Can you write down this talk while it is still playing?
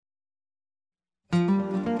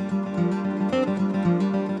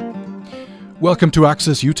Welcome to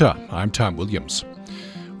Access Utah. I'm Tom Williams.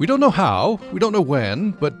 We don't know how, we don't know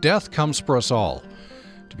when, but death comes for us all.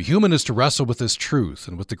 To be human is to wrestle with this truth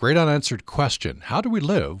and with the great unanswered question, how do we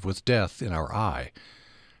live with death in our eye?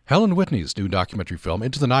 Helen Whitney's new documentary film,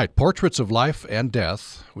 Into the Night, Portraits of Life and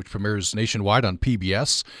Death, which premieres nationwide on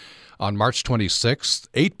PBS on March 26th,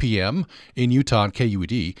 8 p.m. in Utah on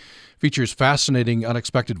KUED, features fascinating,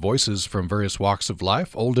 unexpected voices from various walks of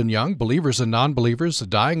life, old and young, believers and non-believers,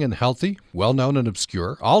 dying and healthy, well-known and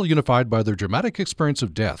obscure, all unified by their dramatic experience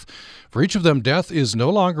of death. For each of them, death is no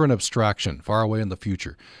longer an abstraction, far away in the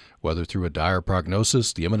future, whether through a dire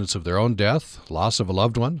prognosis, the imminence of their own death, loss of a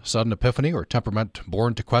loved one, sudden epiphany, or temperament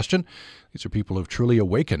born to question. These are people who have truly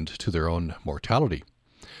awakened to their own mortality.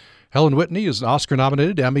 Helen Whitney is an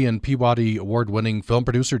Oscar-nominated, Emmy and Peabody Award-winning film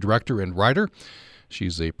producer, director, and writer.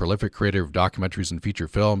 She's a prolific creator of documentaries and feature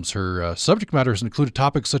films. Her subject matter has included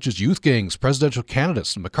topics such as youth gangs, presidential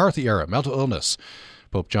candidates, the McCarthy era, mental illness,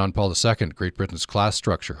 Pope John Paul II, Great Britain's class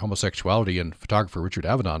structure, homosexuality, and photographer Richard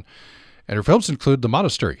Avedon. And her films include The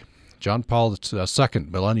Monastery, John Paul II,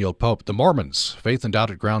 Millennial Pope, The Mormons, Faith and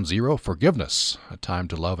Doubt at Ground Zero, Forgiveness, A Time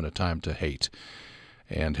to Love and a Time to Hate.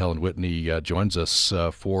 And Helen Whitney joins us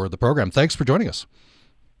for the program. Thanks for joining us.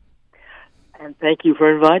 And thank you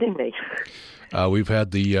for inviting me. We've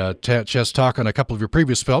had the chess talk on a couple of your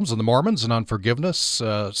previous films on the Mormons and on forgiveness.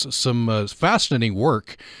 Some fascinating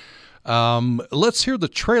work. Let's hear the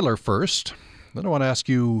trailer first. Then I want to ask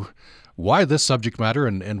you why this subject matter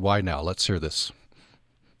and why now. Let's hear this.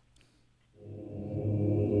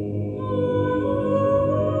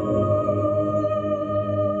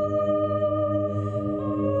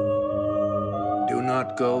 Do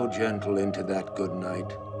not go gentle into that good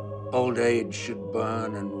night. Old age should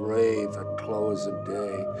burn and rave at close of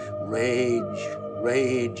day. Rage,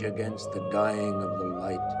 rage against the dying of the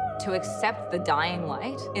light. To accept the dying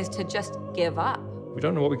light is to just give up. We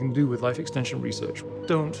don't know what we can do with life extension research.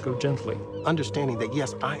 Don't go gently. Understanding that,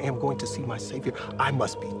 yes, I am going to see my Savior, I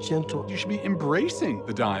must be gentle. You should be embracing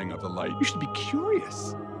the dying of the light. You should be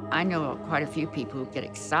curious. I know quite a few people who get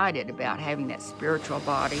excited about having that spiritual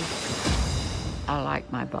body. I like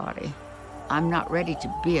my body. I'm not ready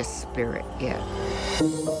to be a spirit yet.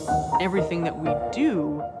 Everything that we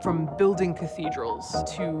do, from building cathedrals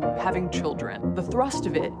to having children, the thrust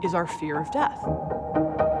of it is our fear of death.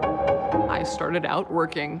 I started out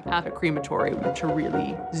working at a crematorium to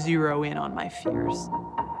really zero in on my fears.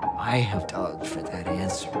 I have dug for that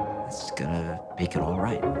answer. It's gonna make it all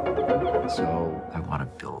right. So I want to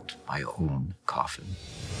build my own coffin.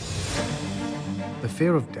 The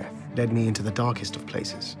fear of death led me into the darkest of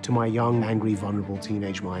places. To my young, angry, vulnerable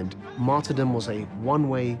teenage mind, martyrdom was a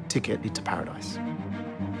one-way ticket into paradise.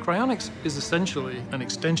 Cryonics is essentially an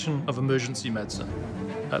extension of emergency medicine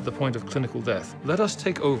at the point of clinical death. Let us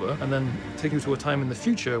take over and then take you to a time in the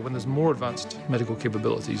future when there's more advanced medical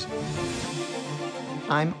capabilities.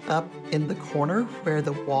 I'm up in the corner where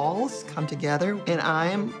the walls come together, and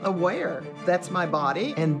I'm aware that's my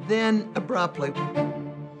body, and then abruptly,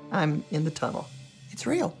 I'm in the tunnel. It's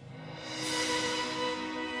real.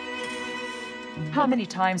 How many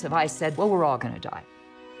times have I said, well, we're all going to die?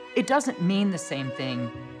 It doesn't mean the same thing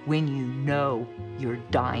when you know you're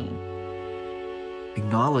dying.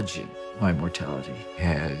 Acknowledging my mortality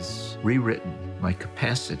has rewritten my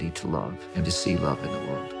capacity to love and to see love in the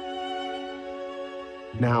world.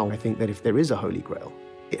 Now, I think that if there is a holy grail,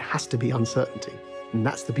 it has to be uncertainty. And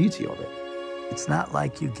that's the beauty of it. It's not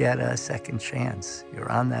like you get a second chance. You're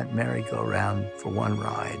on that merry-go-round for one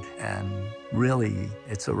ride, and really,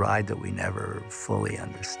 it's a ride that we never fully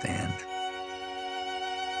understand.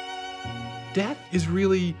 Death is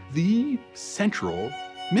really the central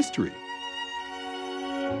mystery.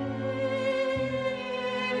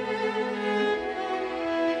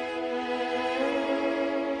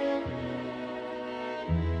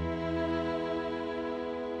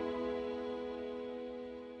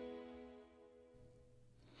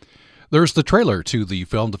 There's the trailer to the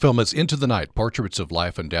film. The film is Into the Night, Portraits of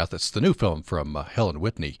Life and Death. It's the new film from Helen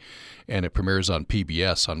Whitney, and it premieres on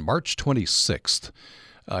PBS on March 26th.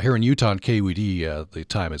 Here in Utah on KUED, the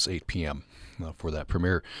time is 8 p.m. For that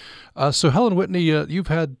premiere. So Helen Whitney, you've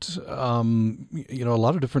had a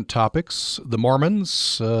lot of different topics: the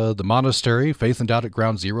Mormons, the Monastery, Faith and Doubt at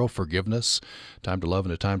Ground Zero, Forgiveness, Time to Love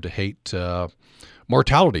and a Time to Hate,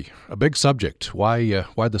 mortality, a big subject. Why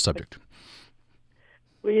the subject?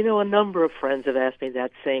 Well, a number of friends have asked me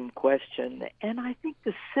that same question, and I think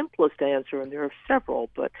the simplest answer, and there are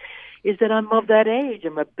several, but is that I'm of that age.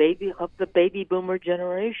 I'm a baby of the baby boomer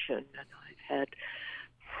generation, and I've had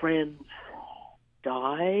friends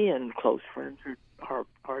die, and close friends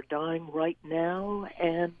are dying right now,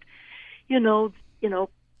 and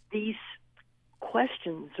these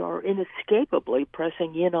questions are inescapably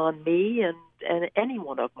pressing in on me and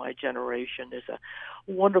anyone of my generation. There's a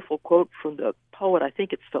wonderful quote from the poet, I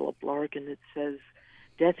think it's Philip Larkin, that says,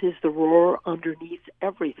 "Death is the roar underneath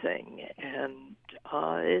everything," and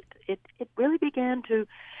it really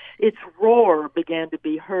its roar began to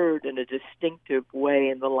be heard in a distinctive way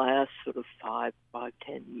in the last sort of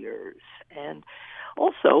 10 years. And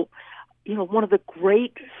also, one of the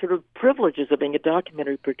great sort of privileges of being a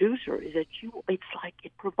documentary producer is that it's like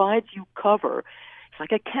it provides you cover. It's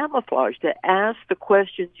like a camouflage to ask the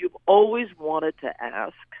questions you've always wanted to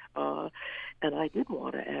ask. And I did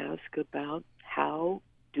want to ask about how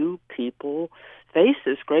do people face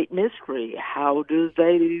this great mystery? How do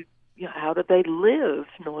they live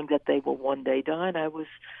knowing that they will one day die? And I was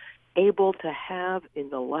able to have in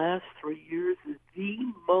the last 3 years the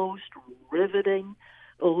most riveting,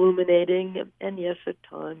 illuminating, and yes, at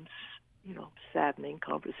times, saddening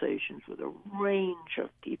conversations with a range of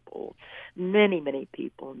people, many, many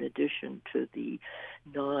people, in addition to the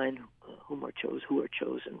 9 whom I chose for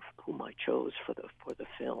the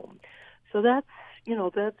film. So that's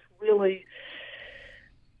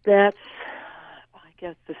I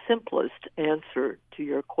guess the simplest answer to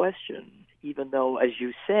your question, even though, as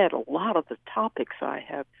you said, a lot of the topics I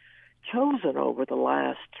have chosen over the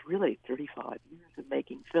last really 35 years of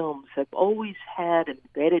making films have always had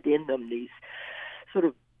embedded in them these sort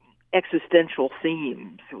of existential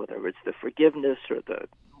themes, whether it's the forgiveness or the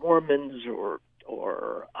Mormons or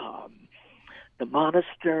the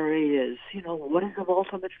monastery is, what is of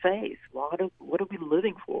ultimate faith? What are we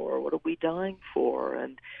living for? What are we dying for?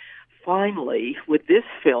 And finally, with this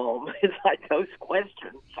film, it's like those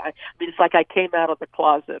questions. It's like I came out of the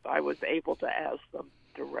closet. I was able to ask them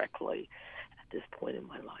directly at this point in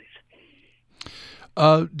my life.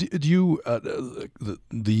 Do you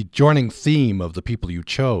the joining theme of the people you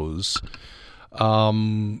chose?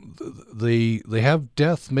 They have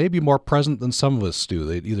death maybe more present than some of us do.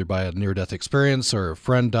 They either by a near-death experience or a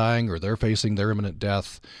friend dying, or they're facing their imminent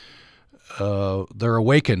death. They're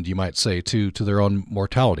awakened, you might say, to their own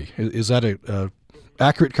mortality. Is that a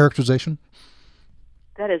accurate characterization?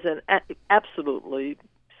 That is an absolutely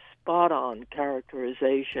spot-on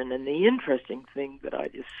characterization. And the interesting thing that I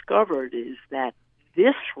discovered is that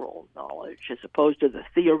visceral knowledge, as opposed to the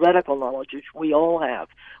theoretical knowledge which we all have.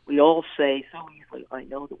 We all say so easily, I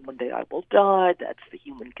know that one day I will die, that's the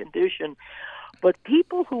human condition. But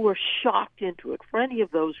people who are shocked into it for any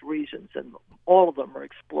of those reasons, and all of them are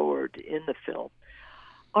explored in the film,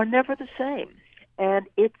 are never the same. And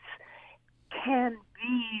it can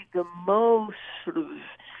be the most sort of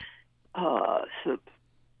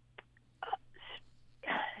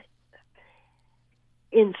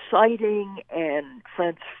inciting and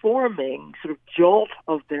transforming sort of jolt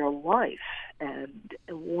of their life, and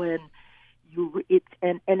when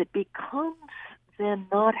it becomes then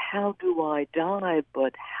not how do I die,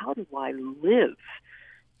 but how do I live,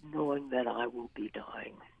 knowing that I will be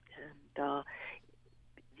dying. And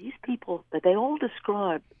these people, that they all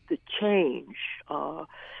describe the change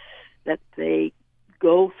that they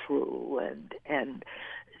go through, and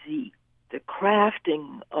the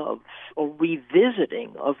crafting of or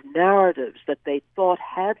revisiting of narratives that they thought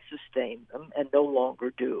had sustained them and no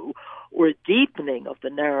longer do, or a deepening of the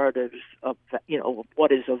narratives of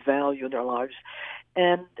what is of value in their lives,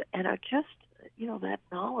 and are just that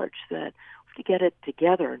knowledge that we have to get it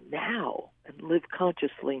together now and live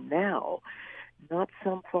consciously now, not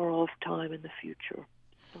some far off time in the future.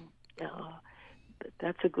 So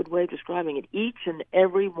that's a good way of describing it. Each and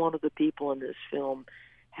every one of the people in this film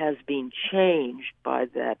has been changed by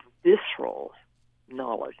that visceral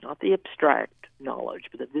knowledge, not the abstract knowledge,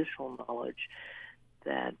 but the visceral knowledge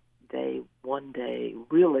that they one day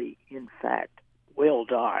really, in fact, will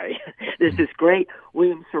die. There's this great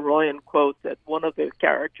William Saroyan quote that one of the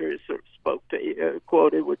characters sort of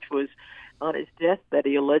quoted, which was on his deathbed.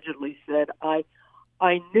 He allegedly said, I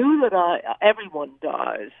knew that everyone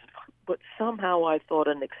dies, but somehow I thought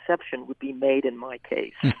an exception would be made in my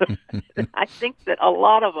case. I think that a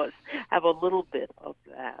lot of us have a little bit of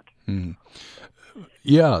that. Mm.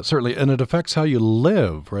 Yeah, certainly, and it affects how you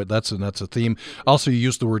live, right? That's a theme. Also, you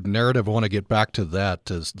used the word narrative. I want to get back to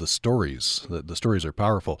that as the stories. The stories are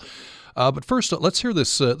powerful. But first, let's hear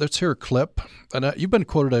this. Let's hear a clip. And you've been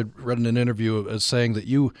quoted. I read in an interview as saying that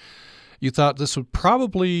you thought this would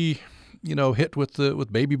probably hit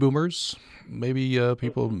with baby boomers, maybe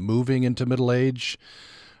people moving into middle age.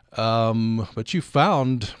 But you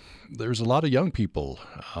found there's a lot of young people,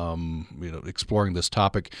 exploring this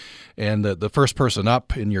topic. And the first person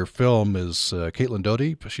up in your film is Caitlin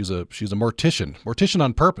Doughty. She's a mortician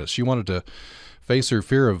on purpose. She wanted to face her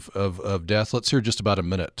fear of death. Let's hear just about a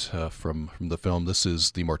minute from the film. This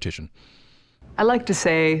is The Mortician. I like to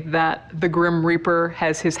say that the Grim Reaper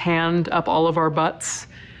has his hand up all of our butts,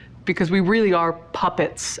 because we really are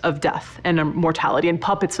puppets of death and mortality, and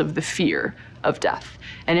puppets of the fear of death.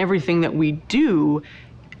 And everything that we do,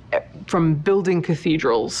 from building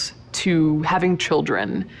cathedrals to having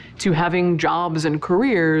children to having jobs and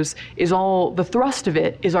careers, is all, the thrust of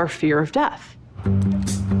it is our fear of death.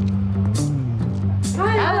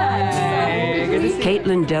 Hi.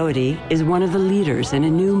 Caitlin Doughty is one of the leaders in a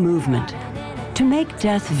new movement to make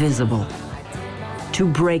death visible, to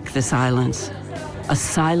break the silence. A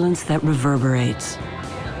silence that reverberates.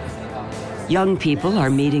 Young people are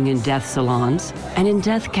meeting in death salons and in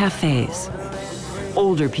death cafes.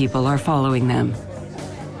 Older people are following them.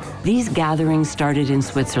 These gatherings started in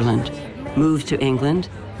Switzerland, moved to England,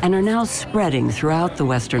 and are now spreading throughout the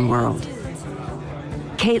Western world.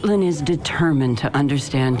 Caitlin is determined to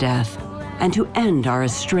understand death and to end our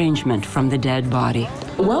estrangement from the dead body.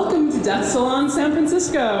 Welcome to Death Salon San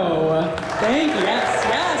Francisco. Thank you. Yes,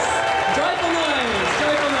 yes.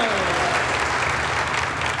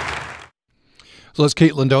 So that's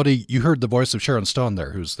Caitlin Doughty. You heard the voice of Sharon Stone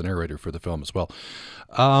there, who's the narrator for the film as well.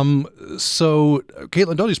 So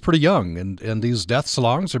Caitlin Doughty's pretty young, and these death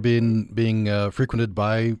salons are being frequented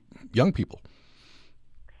by young people.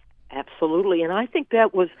 Absolutely, and I think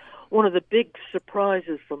that was one of the big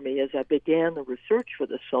surprises for me as I began the research for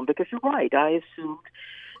this film, because you're right, I assumed,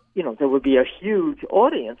 there would be a huge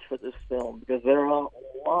audience for this film, because there are a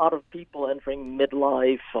lot of people entering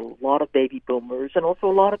midlife, a lot of baby boomers, and also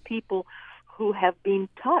a lot of people who have been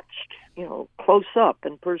touched, close up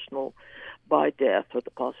and personal by death or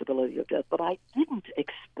the possibility of death. But I didn't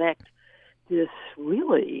expect this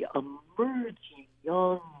really emerging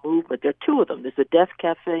young movement. There are two of them. There's the Death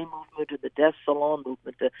Cafe movement and the Death Salon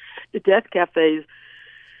movement. The Death Cafes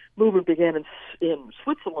movement began in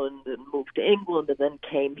Switzerland and moved to England and then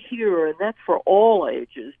came here, and that's for all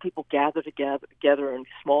ages. People gather together in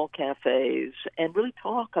small cafes and really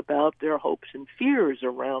talk about their hopes and fears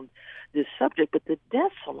around this subject. But the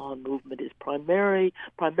Death Salon movement is primarily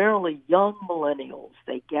young millennials.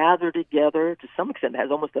 They gather together. To some extent, it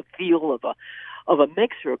has almost a feel of a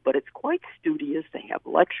mixture, but it's quite studious. They have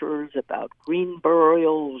lectures about green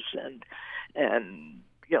burials and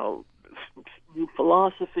new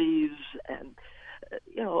philosophies, and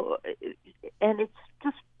and it's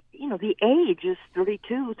just the age is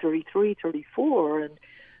 32, 33, 34,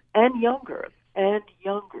 and younger, and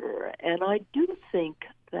I do think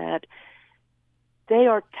that they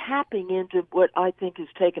are tapping into what I think has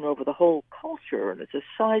taken over the whole culture, and it's a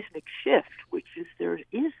seismic shift, which is there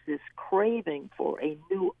is this craving for a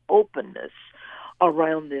new openness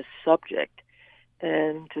around this subject.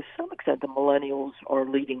 And to some extent, the millennials are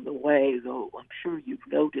leading the way, though I'm sure you've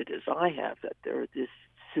noted, as I have, that there is this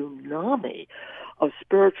tsunami of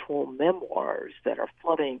spiritual memoirs that are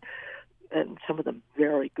flooding, and some of them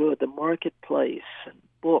very good, the marketplace, and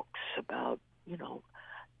books about,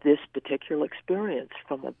 this particular experience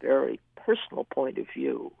from a very personal point of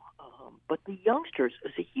view. But the youngsters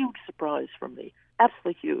is a huge surprise for me,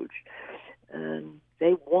 absolutely huge. And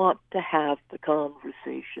they want to have the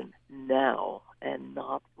conversation now and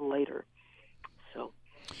not later.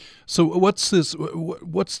 So what's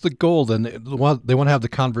the goal then? They want to have the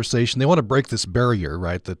conversation. They want to break this barrier,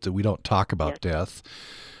 right? That we don't talk about death.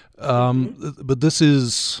 But this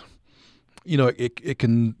is, it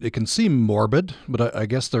can seem morbid, but I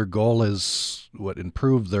guess their goal is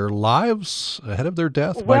improve their lives ahead of their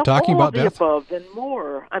death by talking about death. All of the above and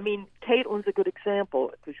more. I mean, Caitlin's a good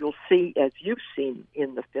example, because you'll see, as you've seen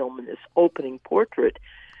in the film, in this opening portrait,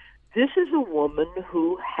 this is a woman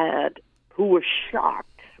who was shocked,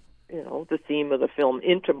 the theme of the film,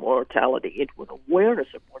 into mortality, into an awareness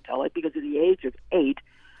of mortality, because at the age of 8,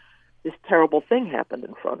 this terrible thing happened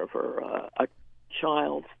in front of her. A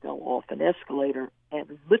child fell off an escalator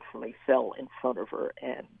and literally fell in front of her,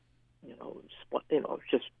 and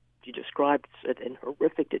she described it in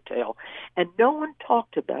horrific detail, and no one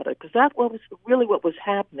talked about it, because that was really what was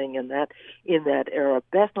happening in that era.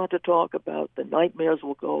 Best not to talk about. The nightmares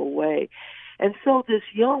will go away. And so this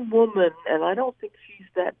young woman, and I don't think she's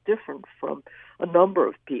that different from a number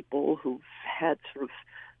of people who've had sort of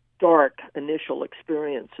dark initial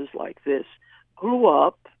experiences like this, grew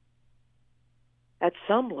up at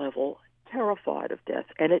some level terrified of death,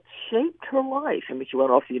 and it shaped her life. I mean, she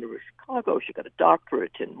went off to the University of Chicago. She got a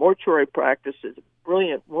doctorate in mortuary practice, as a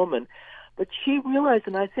brilliant woman, But she realized,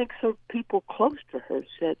 and I think so people close to her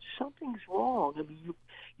said, something's wrong. I mean,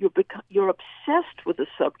 you're obsessed with the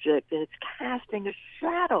subject, and it's casting a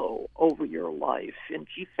shadow over your life. And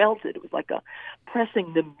she felt it. It was like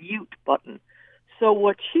pressing the mute button. So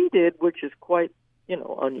what she did, which is quite,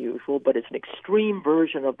 unusual, but it's an extreme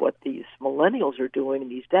version of what these millennials are doing in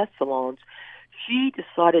these death salons, she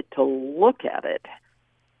decided to look at it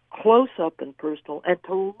close up and personal and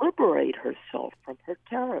to liberate herself from her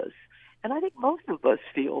terrors. And I think most of us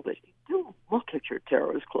feel that you do look at your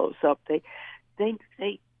terrors close up. They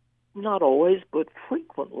not always, but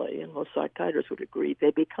frequently, and most psychiatrists would agree,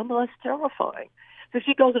 they become less terrifying. So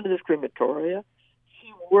she goes into this crematoria.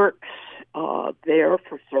 She works there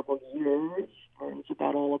for several years, learns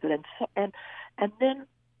about all of it, and then,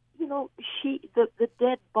 the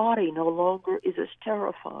dead body no longer is as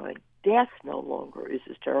terrifying. Death no longer is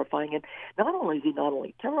as terrifying. And not only is he not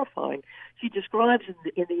only terrifying, she describes in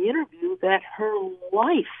the interview that her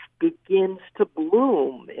life begins to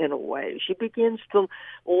bloom in a way. She begins to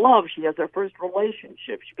love. She has her first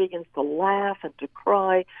relationship. She begins to laugh and to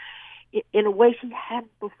cry in a way she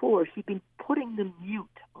hadn't before. She'd been putting the mute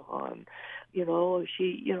on.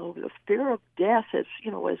 The fear of death, as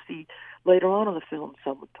later on in the film,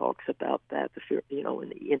 someone talks about that, the fear,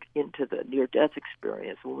 into the near-death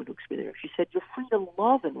experience, a woman who experienced it. She said, you're free to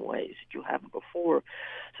love in ways that you haven't before.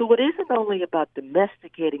 So it isn't only about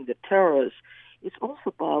domesticating the terrors, it's also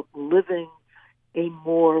about living a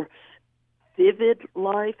more vivid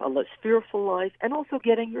life, a less fearful life, and also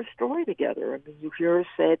getting your story together. I mean, you hear her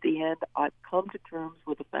say at the end, I've come to terms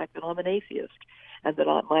with the fact that I'm an atheist, and that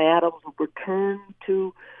my atoms will return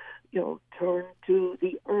to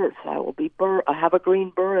the earth. I have a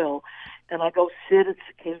green burial, and I go sit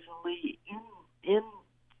occasionally in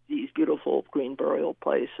these beautiful green burial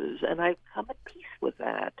places, and I come at peace with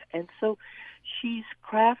that. And so she's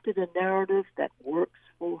crafted a narrative that works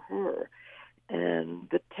for her, and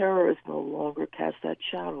the terrors no longer cast that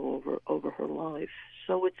shadow over her life.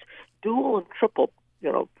 So it's dual and triple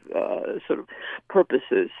sort of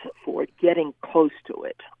purposes for getting close to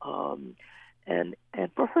it. And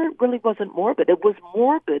for her, it really wasn't morbid. It was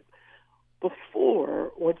morbid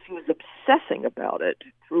before, when she was obsessing about it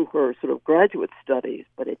through her sort of graduate studies,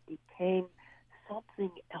 but it became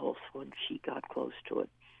something else when she got close to it.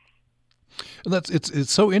 And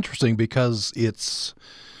it's so interesting because it's,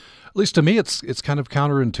 at least to me, it's kind of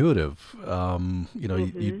counterintuitive.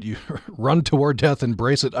 You run toward death,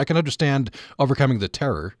 embrace it. I can understand overcoming the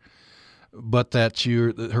terror, but that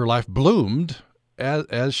her life bloomed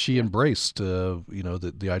as she embraced,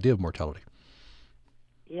 the idea of mortality.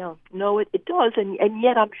 Yeah, no, it does, and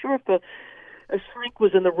yet I'm sure if a shrink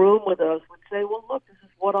was in the room with us, would say, well, look, this is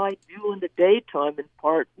what I do in the daytime, in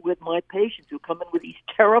part with my patients who come in with these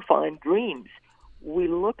terrifying dreams. We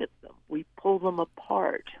look at them, we pull them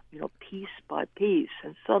apart, piece by piece,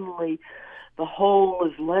 and suddenly the whole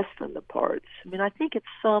is less than the parts. I mean, I think at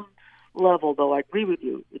some level, though, I agree with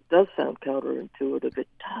you, it does sound counterintuitive. It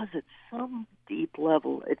does, at some deep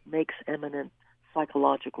level, it makes eminent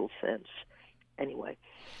psychological sense. Anyway,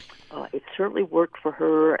 it certainly worked for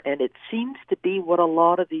her, and it seems to be what a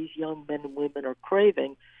lot of these young men and women are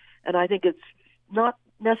craving. And I think it's not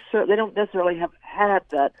necessarily, they don't necessarily have had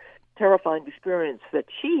that terrifying experience that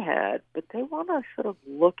she had, but they want to sort of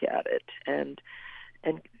look at it and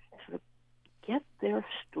sort of get their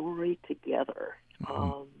story together.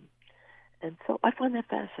 And so I find that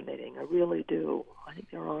fascinating. I really do. I think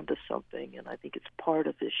they're onto something, and I think it's part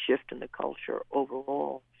of this shift in the culture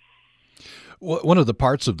overall. One of the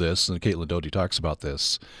parts of this, and Caitlin Doty talks about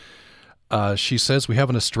this, she says we have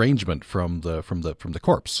an estrangement from the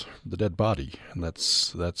corpse, the dead body, and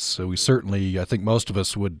that's we certainly, I think most of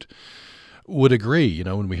us would agree.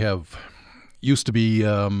 When we used to be,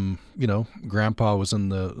 Grandpa was in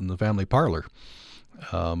the family parlor,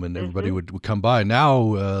 and everybody would come by.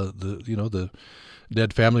 Now the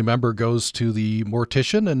dead family member goes to the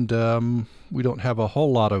mortician, and we don't have a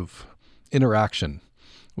whole lot of interaction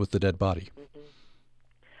with the dead body.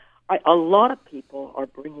 A lot of people are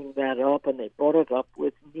bringing that up, and they brought it up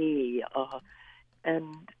with me.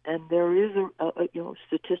 And there is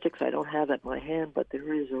statistics I don't have at my hand, but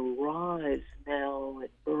there is a rise now in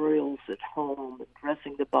burials at home and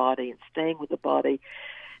dressing the body and staying with the body.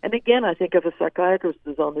 And again, I think if a psychiatrist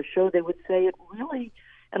was on the show, they would say it really,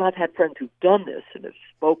 and I've had friends who've done this and have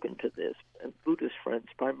spoken to this, and Buddhist friends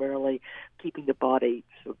primarily, keeping the body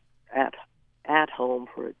sort of at home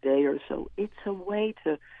for a day or so. It's a way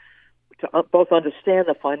to both understand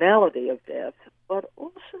the finality of death, but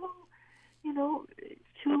also,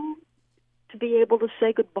 to be able to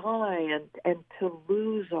say goodbye and to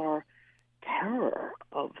lose our terror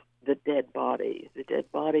of the dead body. The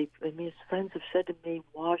dead body, I mean, his friends have said to me,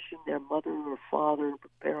 washing their mother or father,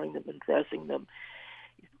 preparing them and dressing them,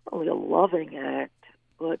 is not only a loving act,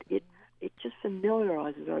 but it just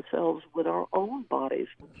familiarizes ourselves with our own bodies,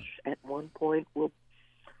 which at one point will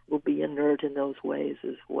be inert in those ways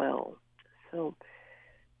as well. So,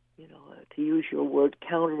 to use your word,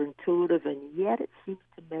 counterintuitive, and yet it seems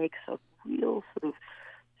to make some real sort of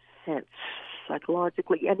sense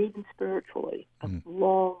psychologically and even spiritually. A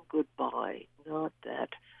long goodbye, not that.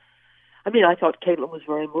 I mean, I thought Caitlin was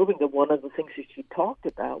very moving. That one of the things that she talked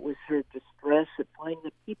about was her distress at finding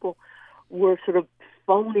that people were sort of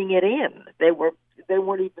phoning it in. They weren't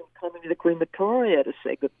even coming to the crematoria to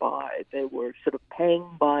say goodbye. They were sort of paying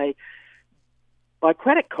by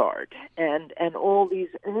credit card, and all these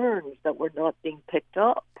urns that were not being picked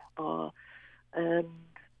up. And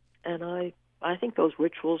I think those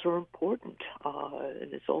rituals are important.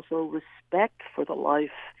 And it's also respect for the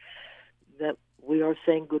life that we are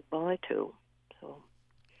saying goodbye to. So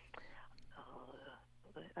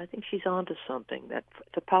I think she's onto something.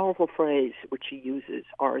 It's a powerful phrase which she uses,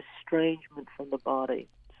 our estrangement from the body.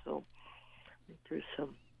 So I think there's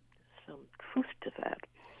some truth to that.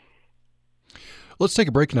 Let's take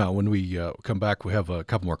a break now. When we come back, we have a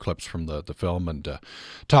couple more clips from the film and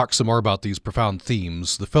talk some more about these profound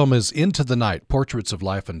themes. The film is Into the Night, Portraits of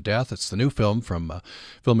Life and Death. It's the new film from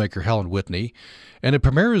filmmaker Helen Whitney, and it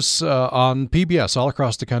premieres on PBS all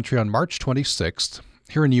across the country on March 26th.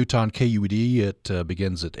 Here in Utah on KUED, it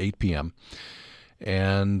begins at 8 p.m.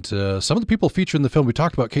 And some of the people featured in the film, we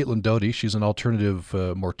talked about Caitlin Doty. She's an alternative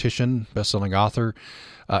mortician, best-selling author.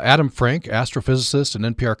 Adam Frank, astrophysicist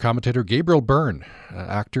and NPR commentator. Gabriel Byrne,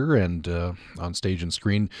 actor and on stage and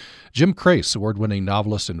screen. Jim Crace, award-winning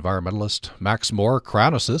novelist and environmentalist. Max Moore,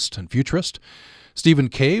 chronicist and futurist. Stephen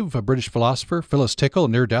Cave, a British philosopher. Phyllis Tickle, a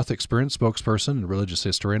near-death experience spokesperson and religious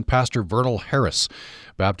historian. Pastor Vernal Harris,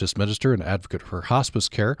 Baptist minister and advocate for hospice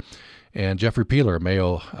care. And Jeffrey Peeler, a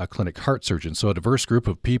Mayo Clinic heart surgeon. So a diverse group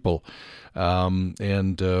of people.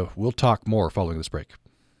 And we'll talk more following this break.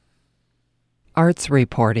 Arts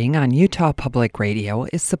reporting on Utah Public Radio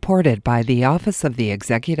is supported by the Office of the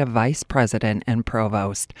Executive Vice President and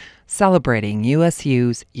Provost, celebrating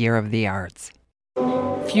USU's Year of the Arts.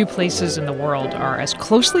 Few places in the world are as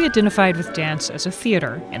closely identified with dance as a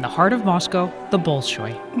theater. In the heart of Moscow, the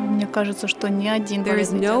Bolshoi. There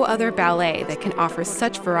is no other ballet that can offer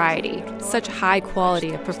such variety, such high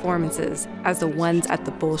quality of performances as the ones at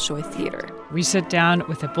the Bolshoi Theater. We sit down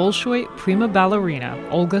with a Bolshoi prima ballerina,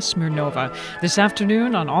 Olga Smirnova, this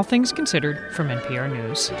afternoon on All Things Considered from NPR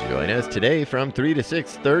News. Join us today from 3 to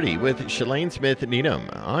 6:30 with Shalane Smith-Needham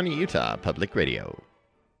on Utah Public Radio.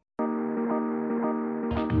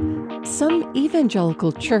 Some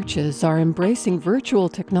evangelical churches are embracing virtual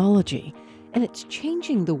technology, and it's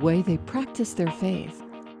changing the way they practice their faith.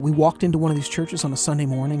 We walked into one of these churches on a Sunday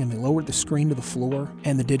morning, and they lowered the screen to the floor,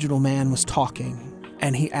 and the digital man was talking,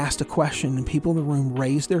 and he asked a question, and people in the room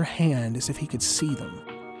raised their hand as if he could see them.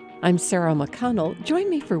 I'm Sarah McConnell. Join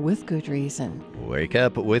me for With Good Reason. Wake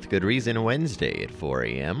up with Good Reason Wednesday at 4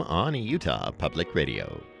 a.m. on Utah Public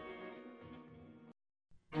Radio.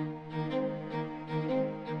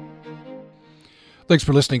 Thanks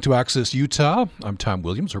for listening to Access Utah. I'm Tom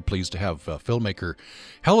Williams. We're pleased to have filmmaker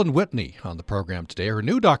Helen Whitney on the program today. Her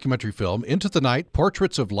new documentary film, Into the Night,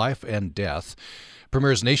 Portraits of Life and Death,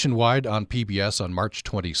 premieres nationwide on PBS on March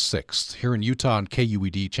 26th. Here in Utah on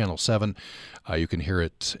KUED Channel 7, you can hear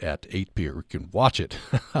it at 8 p.m. You can watch it.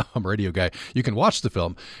 I'm a radio guy. You can watch the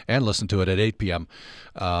film and listen to it at 8 p.m.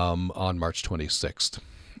 On March 26th.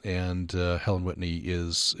 And Helen Whitney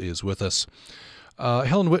is with us.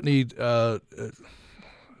 Helen Whitney...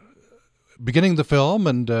 beginning the film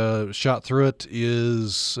and shot through it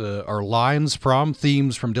is our lines from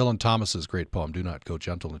themes from Dylan Thomas's great poem, Do Not Go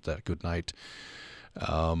Gentle Into That Good Night.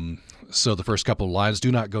 So the first couple of lines,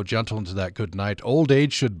 do not go gentle into that good night. Old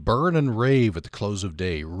age should burn and rave at the close of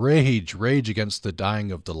day. Rage, rage against the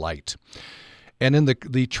dying of the light. And in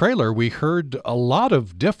the trailer, we heard a lot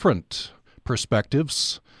of different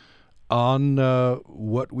perspectives on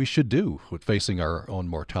what we should do with facing our own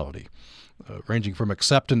mortality. Ranging from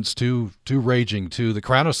acceptance to raging, to the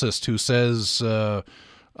chronicist who says,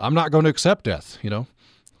 I'm not going to accept death,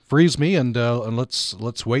 freeze me and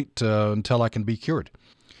let's wait until I can be cured.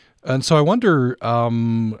 And so I wonder,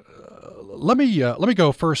 let me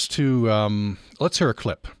go first to, let's hear a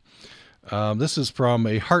clip. This is from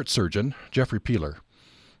a heart surgeon, Jeffrey Peeler,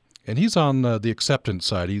 and he's on the acceptance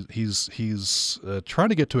side. He's trying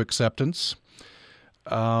to get to acceptance.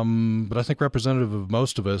 But I think representative of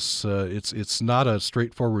most of us, it's not a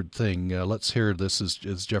straightforward thing. Let's hear this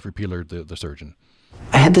is Jeffrey Peeler, the surgeon.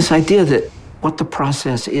 I had this idea that what the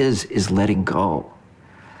process is letting go.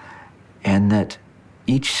 And that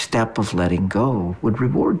each step of letting go would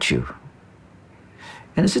reward you.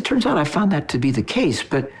 And as it turns out, I found that to be the case,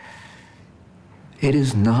 but it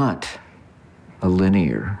is not a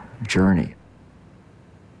linear journey.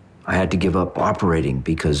 I had to give up operating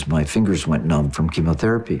because my fingers went numb from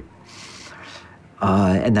chemotherapy.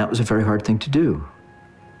 And that was a very hard thing to do.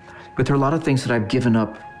 But there are a lot of things that I've given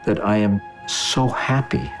up that I am so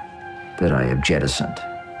happy that I have jettisoned.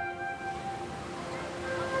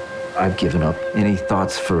 I've given up any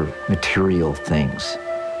thoughts for material things.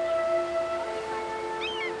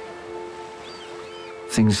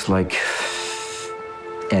 Things like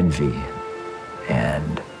envy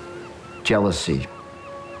and jealousy.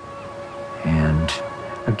 And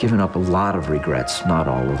I've given up a lot of regrets, not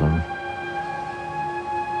all of them.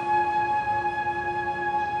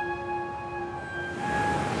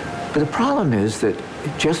 But the problem is that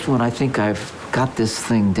just when I think I've got this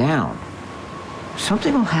thing down,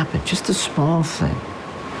 something will happen, just a small thing.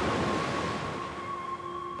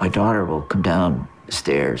 My daughter will come down the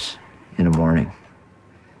stairs in the morning,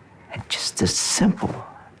 and just a simple,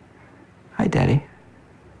 "Hi, Daddy.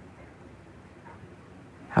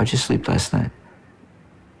 How'd you sleep last night?"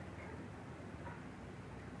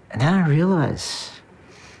 And then I realize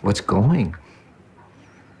what's going,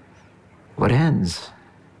 what ends,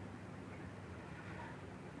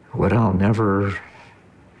 what I'll never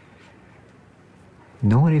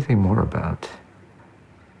know anything more about.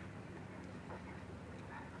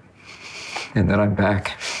 And then I'm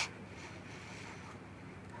back.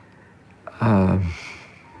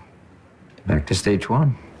 Back to stage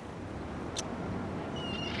one.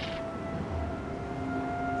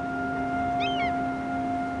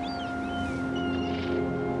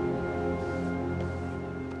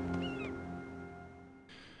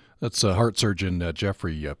 That's heart surgeon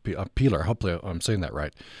Jeffrey Peeler. Hopefully I'm saying that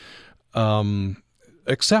right.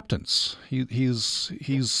 Acceptance.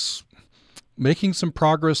 He's making some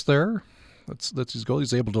progress there. That's his goal.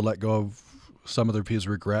 He's able to let go of some of his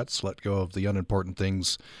regrets, let go of the unimportant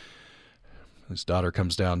things. His daughter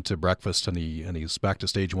comes down to breakfast, and he's back to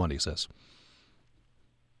stage one, he says.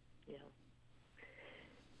 Yeah.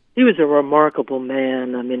 He was a remarkable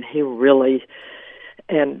man. I mean, he really,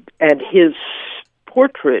 and his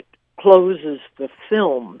portrait closes the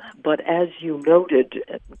film, but as you noted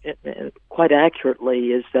quite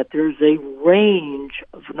accurately, is that there's a range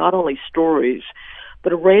of not only stories,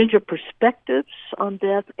 but a range of perspectives on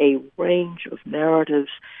death, a range of narratives,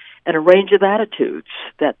 and a range of attitudes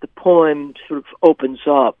that the poem sort of opens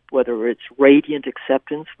up, whether it's radiant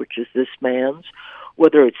acceptance, which is this man's,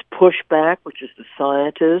 whether it's pushback, which is the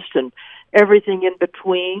scientist, and everything in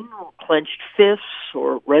between, or clenched fists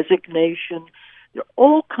or resignation. There are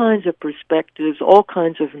all kinds of perspectives, all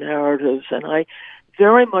kinds of narratives, and I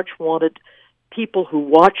very much wanted people who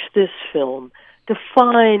watch this film to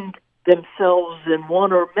find themselves in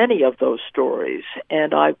one or many of those stories.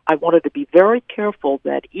 And I wanted to be very careful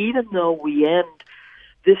that even though we end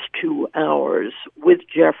this 2 hours with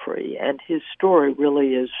Jeffrey, and his story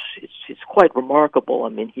really is it's quite remarkable. I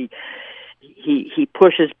mean, he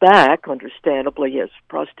pushes back, understandably. He has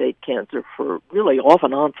prostate cancer for really off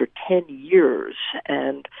and on for 10 years,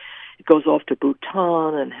 and he goes off to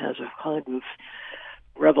Bhutan and has a kind of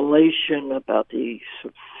revelation about the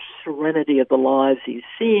sort of serenity of the lives he's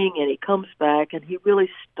seeing, and he comes back and he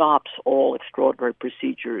really stops all extraordinary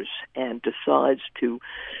procedures and decides to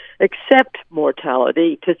accept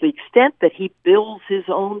mortality to the extent that he builds his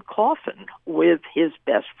own coffin with his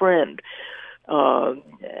best friend.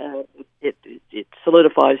 It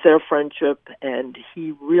solidifies their friendship, and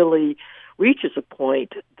he really reaches a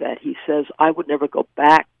point that he says, I would never go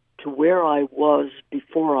back to where I was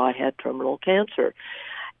before I had terminal cancer.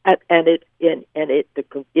 And it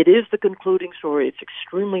is the concluding story. It's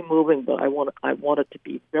extremely moving, but I wanted to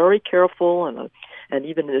be very careful, and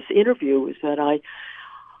even in this interview, is that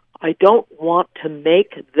I don't want to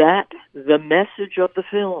make that the message of the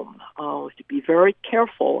film. To be very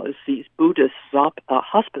careful as these Buddhist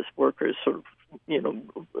hospice workers sort of,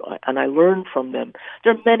 and I learned from them.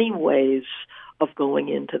 There are many ways of going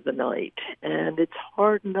into the night, and it's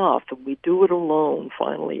hard enough, and we do it alone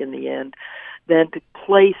finally in the end, than to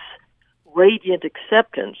place radiant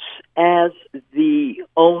acceptance as the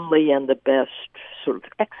only and the best sort of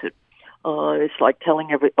exit. It's like telling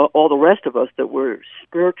all the rest of us that we're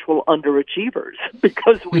spiritual underachievers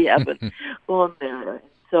because we haven't gone there.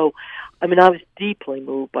 So, I mean, I was deeply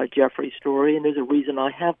moved by Jeffrey's story, and there's a reason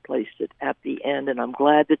I have placed it at the end, and I'm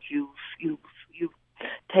glad that you've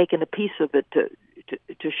taken a piece of it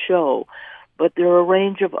to show. But there are a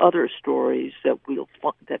range of other stories that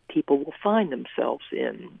that people will find themselves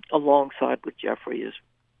in, alongside with Jeffrey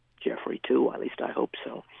too. At least I hope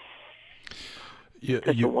so.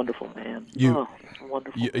 Such a wonderful man.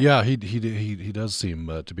 Wonderful. Yeah, he does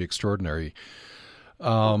seem to be extraordinary.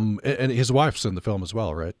 And his wife's in the film as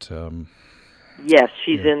well, right? Yes,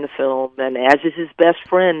 she's in the film, and as is his best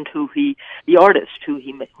friend, the artist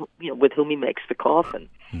with whom he makes the coffin.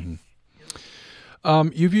 Mm-hmm.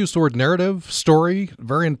 You've used the word narrative, story,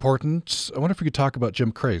 very important. I wonder if you could talk about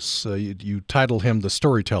Jim Crace. You title him the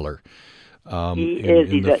storyteller. He's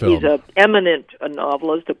an eminent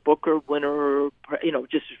novelist, a Booker winner.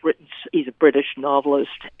 He's a British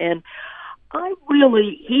novelist, and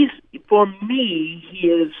for me, he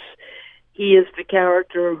is the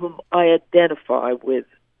character whom I identify with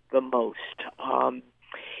the most.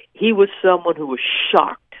 He was someone who was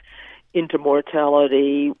shocked into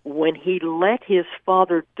mortality when he let his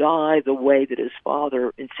father die the way that his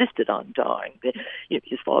father insisted on dying.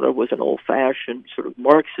 His father was an old-fashioned sort of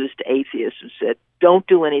Marxist atheist and said, "Don't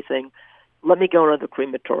do anything. Let me go to the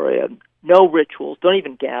crematorium. No rituals. Don't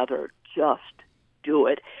even gather. Just do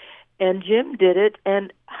it." And Jim did it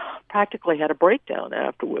and practically had a breakdown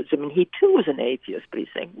afterwards. I mean, he too was an atheist, but he's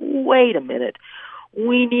saying, wait a minute.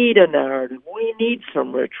 We need a narrative. We need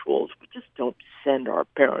some rituals. We just don't send our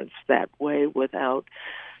parents that way without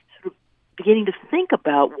sort of beginning to think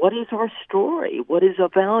about what is our story, what is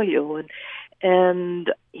of value. And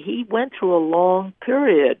he went through a long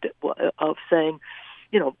period of saying,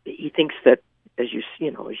 he thinks that, as you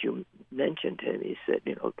mentioned him, he said,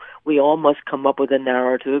 we all must come up with a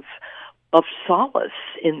narrative of solace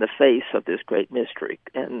in the face of this great mystery,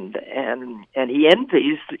 and he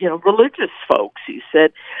envies religious folks. He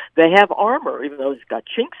said they have armor, even though it's got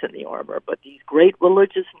chinks in the armor. But these great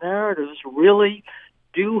religious narratives really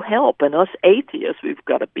do help, and us atheists, we've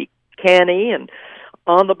got to be canny and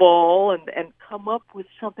on the ball and come up with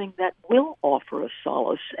something that will offer us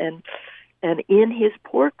solace. And in his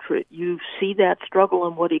portrait, you see that struggle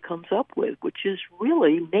and what he comes up with, which is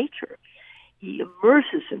really nature. He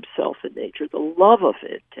immerses himself in nature, the love of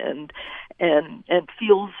it, and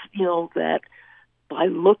feels, that by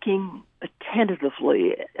looking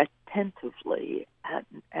attentively at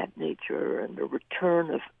nature and the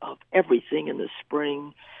return of everything in the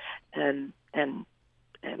spring, and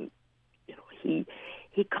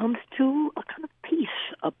he comes to a kind of peace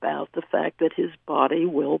about the fact that his body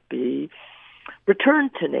will be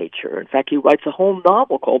returned to nature. In fact, he writes a whole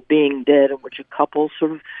novel called Being Dead, in which a couple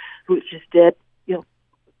sort of who is just dead,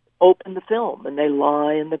 open the film, and they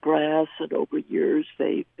lie in the grass, and over years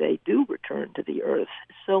they do return to the earth.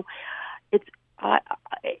 So he's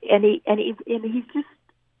just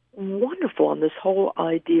wonderful on this whole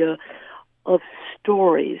idea of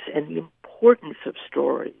stories and the importance of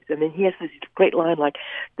stories. I mean, he has this great line like,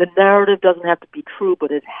 the narrative doesn't have to be true,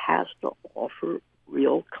 but it has to offer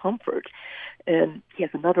real comfort. And he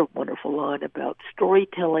has another wonderful line about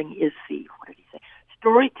storytelling is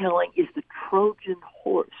Storytelling is the Trojan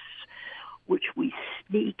horse which we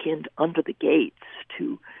sneak in under the gates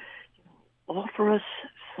to offer us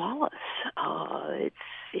solace.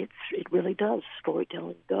 It really does.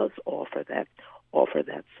 Storytelling does offer that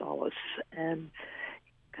solace, and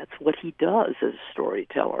that's what he does as a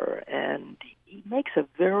storyteller. And he makes a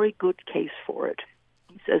very good case for it.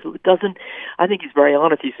 He says it doesn't. I think he's very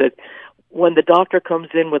honest. He said, when the doctor comes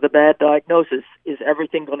in with a bad diagnosis, is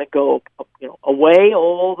everything going to go, away,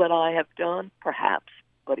 all that I have done? Perhaps.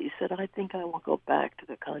 But he said, I think I will go back to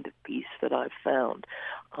the kind of peace that I've found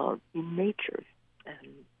in nature.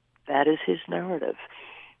 And that is his narrative.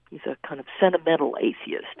 He's a kind of sentimental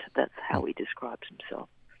atheist. That's how he describes himself.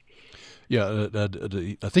 Yeah,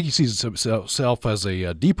 I think he sees himself as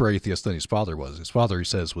a deeper atheist than his father was. His father, he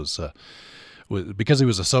says, was because he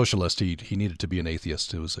was a socialist, he needed to be an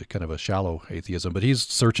atheist. It was a kind of a shallow atheism, but he's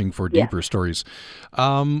searching for deeper stories.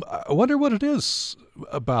 I wonder what it is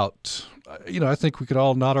about, I think we could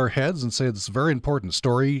all nod our heads and say it's a very important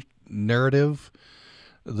story, narrative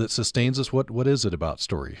that sustains us. What is it about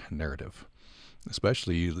story and narrative?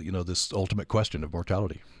 Especially, this ultimate question of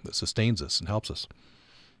mortality that sustains us and helps us.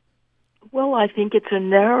 Well, I think it's a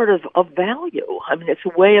narrative of value. I mean, it's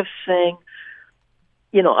a way of saying,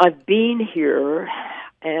 I've been here,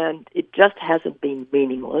 and it just hasn't been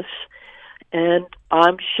meaningless, and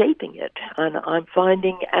I'm shaping it, and I'm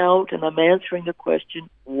finding out, and I'm answering the question,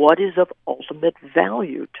 what is of ultimate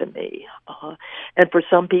value to me? And for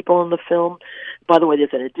some people in the film, by the way,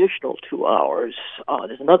 there's an additional 2 hours.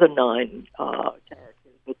 There's another 9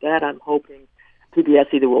 characters, but that I'm hoping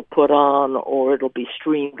PBS either will put on or it'll be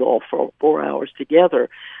streamed all for 4 hours together.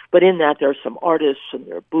 But in that, there are some artists and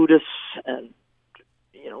there are Buddhists and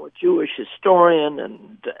a Jewish historian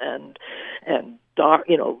and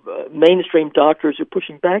mainstream doctors who are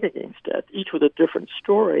pushing back against death, each with a different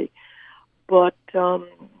story. But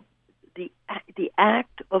the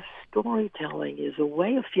act of storytelling is a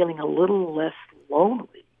way of feeling a little less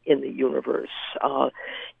lonely in the universe.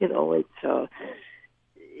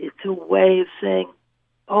 It's a way of saying,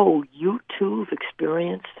 oh, you too have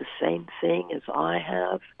experienced the same thing as I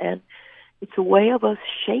have, and it's a way of us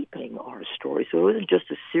shaping our story. So it isn't just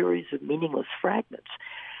a series of meaningless fragments.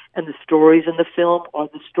 And the stories in the film are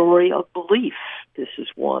the story of belief. This is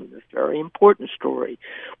one, a very important story,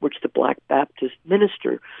 which the Black Baptist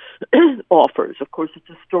minister offers. Of course, it's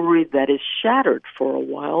a story that is shattered for a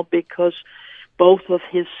while because both of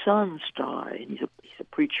his sons die. And he's a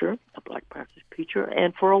preacher, a Black Baptist preacher,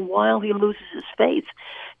 and for a while he loses his faith.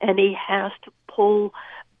 And he has to pull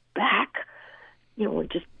back, and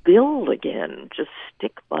just build again, just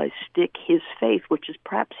stick by stick his faith, which is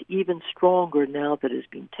perhaps even stronger now that it's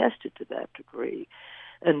been tested to that degree.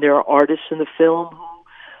 And there are artists in the film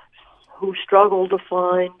who struggle to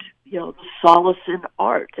find, the solace in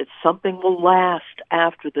art, that something will last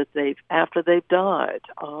after they've died.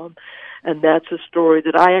 And that's a story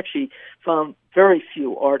that I actually found very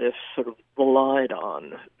few artists sort of relied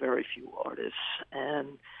on, very few artists.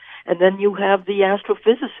 And then you have the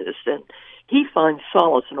astrophysicist, and he finds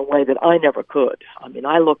solace in a way that I never could. I mean,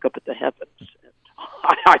 I look up at the heavens, and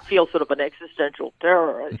I feel sort of an existential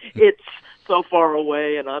terror. It's so far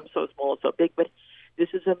away, and I'm so small and so big. But this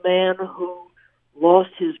is a man who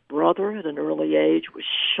lost his brother at an early age, was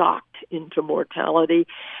shocked into mortality,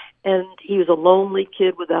 and he was a lonely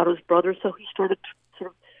kid without his brother, so he started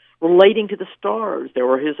sort of relating to the stars. They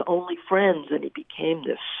were his only friends, and he became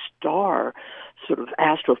this star sort of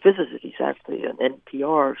astrophysicist. He's actually on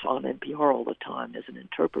NPR all the time as an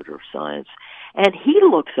interpreter of science. And he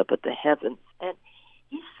looks up at the heavens, and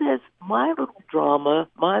he says, my little drama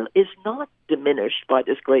is not diminished by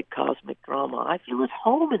this great cosmic drama. I feel at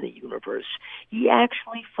home in the universe. He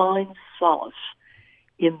actually finds solace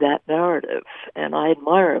in that narrative, and I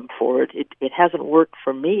admire him for it. It hasn't worked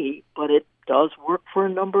for me, but it does work for a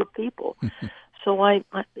number of people. So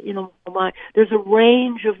there's a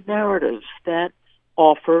range of narratives that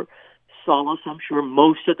offer solace, I'm sure,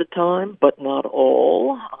 most of the time, but not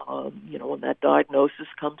all. When that diagnosis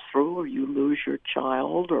comes through, or you lose your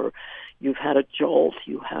child, or you've had a jolt,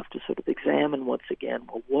 you have to sort of examine once again,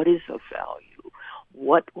 well, what is of value?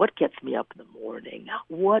 What gets me up in the morning?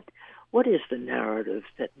 What is the narrative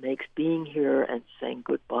that makes being here and saying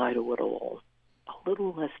goodbye to it all a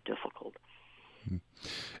little less difficult?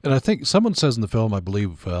 And I think someone says in the film, I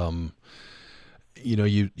believe,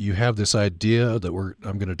 you have this idea that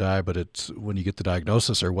I'm going to die, but it's when you get the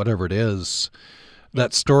diagnosis or whatever it is,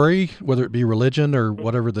 that story, whether it be religion or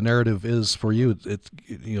whatever the narrative is for you, it's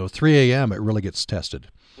 3 a.m. it really gets tested.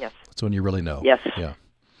 Yes, that's when you really know. Yes. Yeah.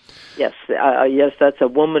 Yes. Yes. That's a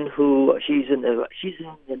woman who she's in the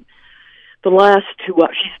last 2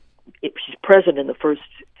 hours. She's present in the first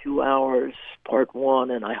 2 hours, part one,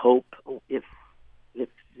 and I hope if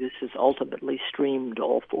this is ultimately streamed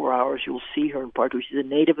all 4 hours, you'll see her in part two. She's a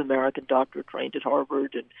Native American doctor trained at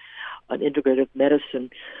Harvard and an integrative medicine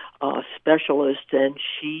specialist, and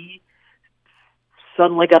she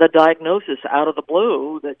suddenly got a diagnosis out of the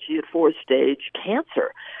blue that she had 4-stage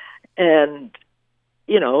cancer. And,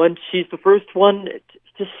 and she's the first one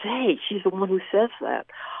to say, she's the one who says that.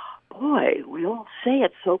 Boy, we all say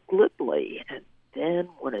it so glibly. And then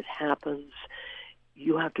when it happens,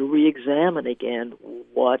 you have to re-examine again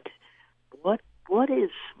what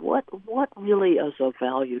really is of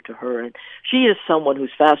value to her. And she is someone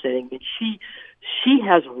who's fascinating. And she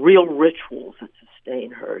has real rituals that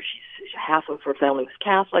sustain her. Half of her family was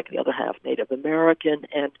Catholic, the other half Native American,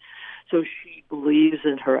 and so she believes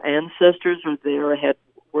in her ancestors are there ahead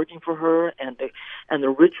working for her, and the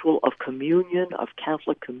ritual of communion, of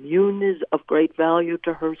Catholic communion, is of great value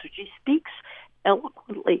to her. So she speaks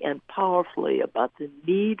eloquently and powerfully about the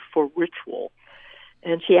need for ritual.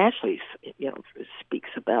 And she actually, speaks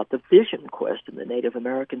about the vision quest in the Native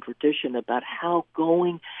American tradition, about how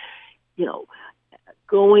going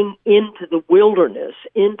into the wilderness,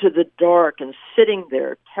 into the dark, and sitting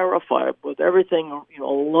there terrified with everything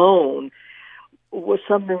alone was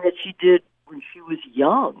something that she did when she was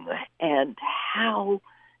young. And how,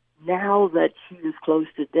 now that she is close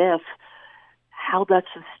to death, how that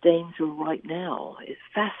sustains her right now is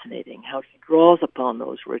fascinating, how she draws upon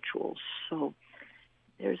those rituals. So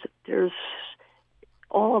there's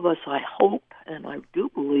all of us, I hope, and I do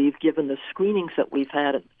believe, given the screenings that we've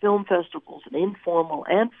had at film festivals and informal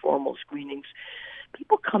and formal screenings,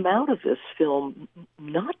 people come out of this film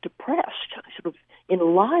not depressed, sort of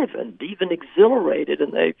enlivened, even exhilarated,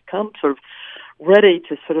 and they come sort of ready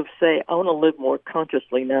to sort of say, I want to live more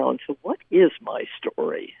consciously now, and so what is my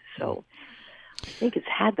story? So I think it's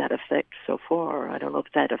had that effect so far. I don't know if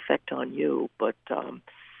it's had effect on you, but it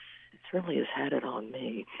certainly has had it on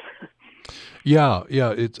me. Yeah.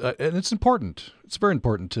 And it's important. It's very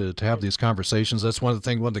important to have these conversations. That's one of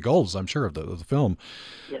the goals, I'm sure, of the film.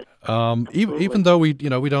 Yes, even though we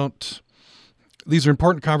don't. These are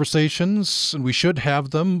important conversations, and we should have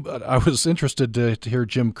them. I was interested to hear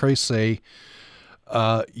Jim Crace say,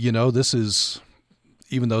 this is,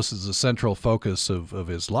 even though this is the central focus of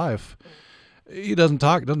his life, he doesn't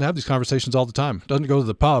have these conversations all the time. Doesn't go to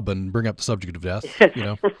the pub and bring up the subject of death.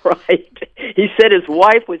 Right. He said his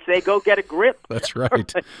wife would say, "Go get a grip." That's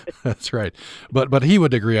right. That's right. But he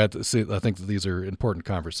would agree. I think that these are important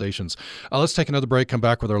conversations. Let's take another break. Come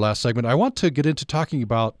back with our last segment. I want to get into talking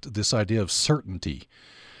about this idea of certainty.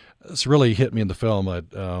 This really hit me in the film.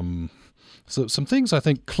 So some things I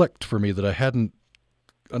think clicked for me that I hadn't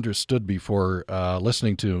understood before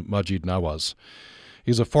listening to Maajid Nawaz.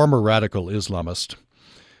 He's a former radical Islamist.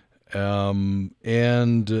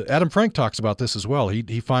 And Adam Frank talks about this as well.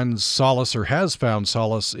 He finds solace, or has found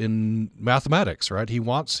solace, in mathematics, right? He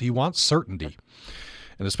wants certainty,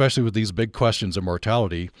 and especially with these big questions of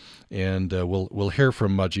mortality. And we'll hear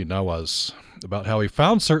from Maajid Nawaz about how he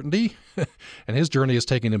found certainty, and his journey has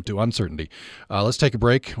taken him to uncertainty. Let's take a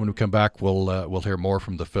break. When we come back, we'll hear more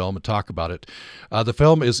from the film and talk about it. The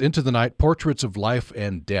film is Into the Night: Portraits of Life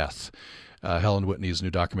and Death. Helen Whitney's new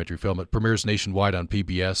documentary film. It premieres nationwide on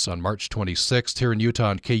PBS on March 26th. Here in Utah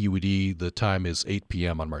on KUED, the time is 8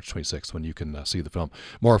 p.m. on March 26th when you can see the film.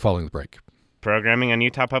 More following the break. Programming on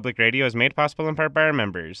Utah Public Radio is made possible in part by our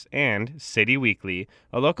members and City Weekly,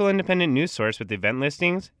 a local independent news source with event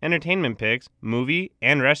listings, entertainment picks, movie,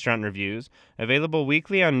 and restaurant reviews, available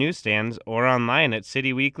weekly on newsstands or online at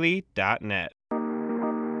cityweekly.net.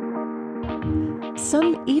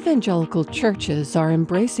 Some evangelical churches are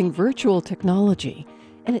embracing virtual technology,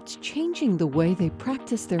 and it's changing the way they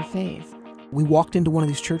practice their faith. We walked into one of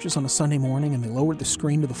these churches on a Sunday morning, and they lowered the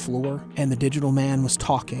screen to the floor, and the digital man was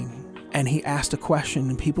talking, and he asked a question,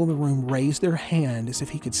 and people in the room raised their hand as if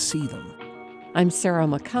he could see them. I'm Sarah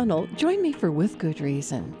McConnell. Join me for With Good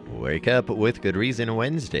Reason. Wake up with Good Reason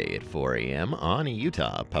Wednesday at 4 a.m. on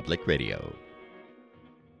Utah Public Radio.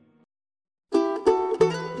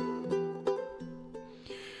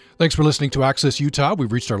 Thanks for listening to Access Utah.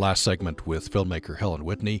 We've reached our last segment with filmmaker Helen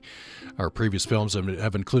Whitney. Our previous films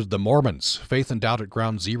have included The Mormons, Faith and Doubt at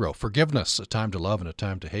Ground Zero, Forgiveness, A Time to Love and a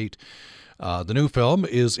Time to Hate. The new film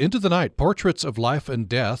is Into the Night: Portraits of Life and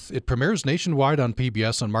Death. It premieres nationwide on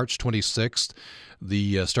PBS on March 26th.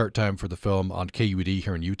 The start time for the film on KUED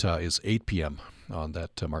here in Utah is 8 p.m. on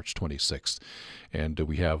that March 26th. And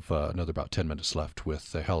we have another about 10 minutes left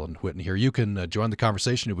with Helen Whitney here. You can join the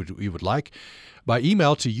conversation if you would like by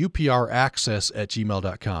email to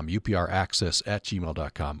upraccess@gmail.com,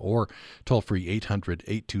 upraccess@gmail.com, or toll free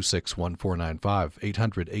 800-826-1495,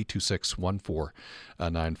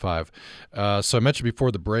 800-826-1495. So I mentioned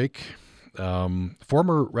before the break,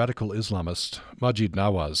 former radical Islamist Maajid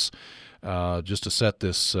Nawaz, just to set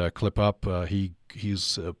this clip up,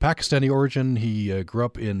 he's Pakistani origin. He grew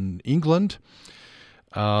up in England.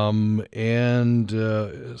 And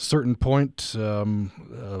a certain point,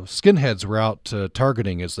 skinheads were out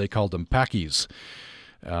targeting, as they called them, Pakis.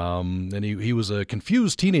 And he was a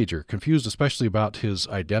confused teenager, confused especially about his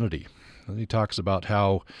identity. And he talks about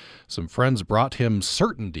how some friends brought him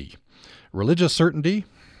certainty, religious certainty,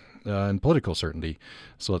 and political certainty.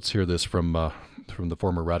 So let's hear this from the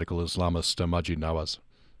former radical Islamist Maajid Nawaz.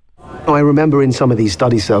 I remember in some of these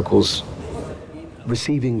study circles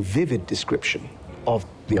receiving vivid description of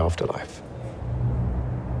the afterlife.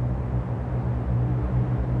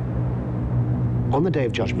 On the Day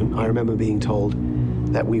of Judgment, I remember being told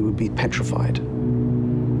that we would be petrified.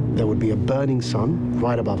 There would be a burning sun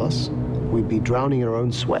right above us. We'd be drowning in our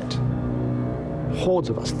own sweat. Hordes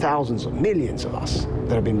of us, thousands of millions of us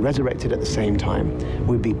that have been resurrected at the same time.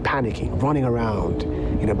 We'd be panicking, running around,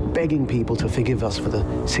 begging people to forgive us for the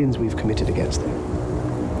sins we've committed against them.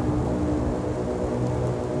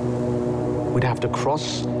 We'd have to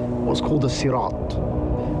cross what's called the Sirat,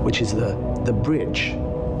 which is the bridge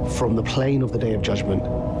from the plain of the Day of Judgment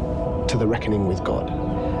to the reckoning with God.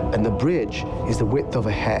 And the bridge is the width of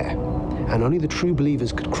a hair, and only the true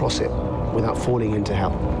believers could cross it without falling into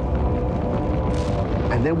hell.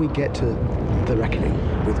 And then we get to the reckoning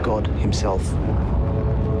with God himself.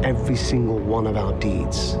 every single one of our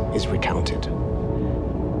deeds is recounted.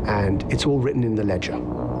 And it's all written in the ledger.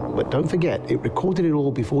 But don't forget, it recorded it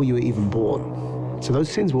all before you were even born. So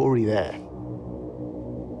those sins were already there.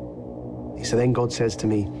 So then God says to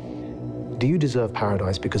me, do you deserve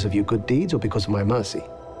paradise because of your good deeds or because of my mercy?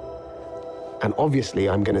 And obviously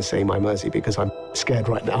I'm going to say my mercy because I'm scared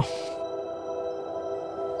right now.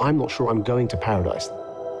 I'm not sure I'm going to paradise.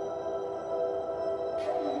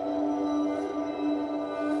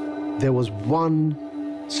 There was one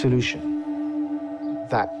solution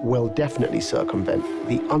that will definitely circumvent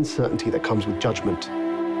the uncertainty that comes with judgment,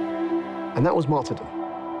 and that was martyrdom.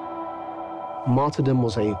 Martyrdom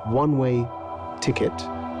was a one-way ticket,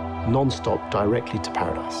 non-stop, directly to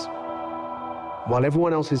paradise. While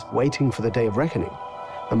everyone else is waiting for the day of reckoning,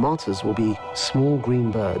 the martyrs will be small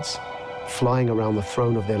green birds flying around the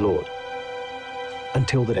throne of their Lord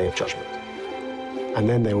until the day of judgment. And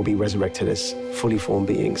then they will be resurrected as fully formed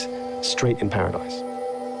beings, straight in paradise.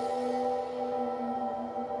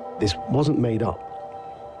 This wasn't made up.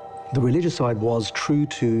 The religious side was true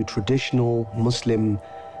to traditional Muslim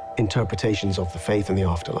interpretations of the faith and the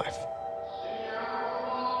afterlife.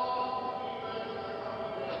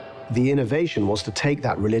 The innovation was to take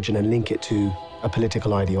that religion and link it to a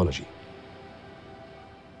political ideology.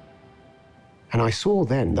 And I saw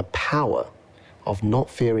then the power of not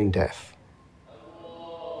fearing death,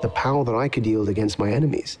 the power that I could yield against my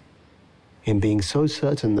enemies in being so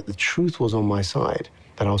certain that the truth was on my side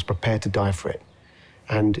that I was prepared to die for it.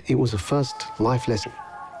 And it was a first life lesson.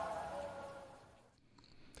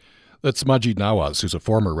 That's Majid Nawaz, who's a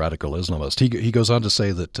former radical Islamist. He goes on to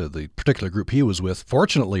say that the particular group he was with,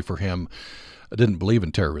 fortunately for him, didn't believe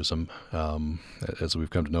in terrorism, as we've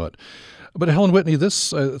come to know it. But Helen Whitney,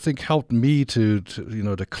 this I think helped me to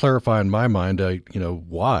clarify in my mind,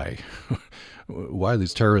 why, why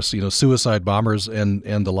these terrorists, suicide bombers and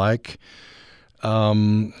the like.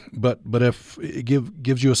 But if it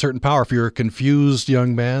gives you a certain power, if you're a confused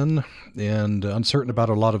young man and uncertain about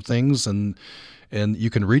a lot of things, and you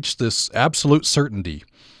can reach this absolute certainty,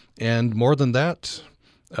 and more than that,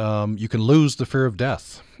 you can lose the fear of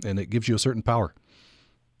death, and it gives you a certain power.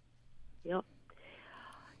 Yep.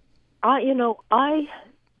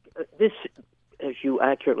 This, as you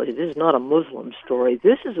accurately, this is not a Muslim story.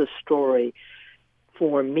 This is a story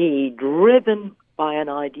for me driven by an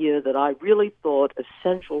idea that I really thought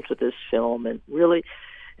essential to this film, and really,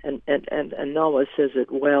 and Noah says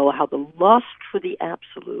it well, how the lust for the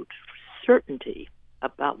absolute, certainty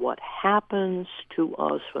about what happens to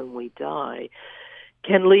us when we die,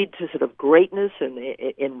 can lead to sort of greatness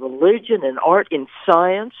in religion, in art, in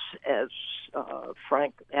science, as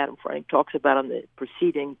Adam Frank talks about in the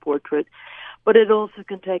preceding portrait, but it also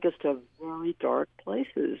can take us to very dark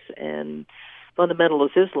places. And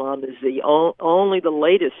fundamentalist Islam is only the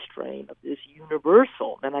latest strain of this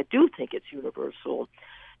universal, and I do think it's universal,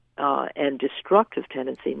 and destructive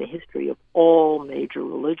tendency in the history of all major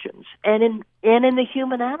religions, and in the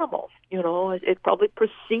human animal. It probably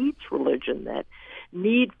precedes religion, that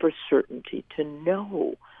need for certainty to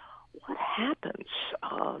know what happens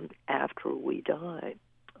after we die.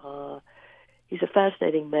 He's a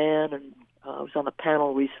fascinating man, and I was on a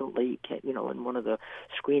panel recently, in one of the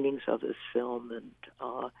screenings of this film,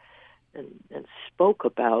 and spoke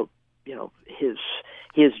about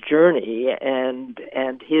his journey and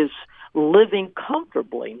his living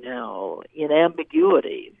comfortably now in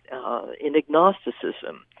ambiguity, in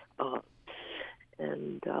agnosticism,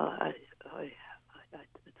 and I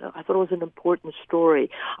thought it was an important story.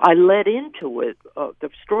 I led into it. The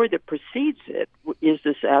story that precedes it is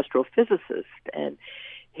this astrophysicist, and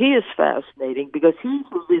he is fascinating because he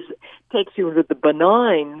takes you into the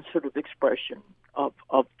benign sort of expression of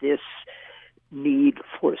this need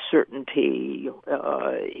for certainty.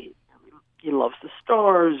 He loves the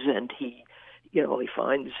stars, and he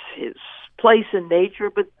finds his place in nature,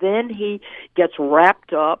 but then he gets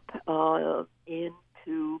wrapped up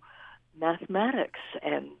into mathematics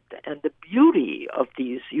and the beauty of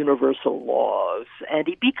these universal laws, and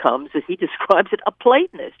he becomes, as he describes it, a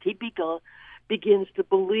Platonist. He begins to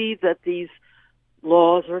believe that these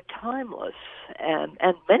laws are timeless, and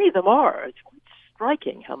many of them are. It's quite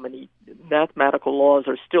striking how many mathematical laws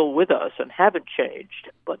are still with us and haven't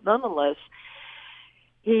changed, but nonetheless,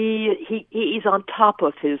 he's on top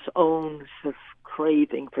of his own sort of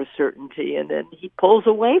craving for certainty, and then he pulls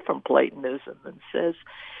away from Platonism and says,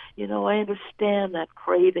 I understand that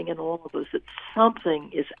craving in all of us, that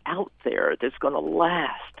something is out there that's going to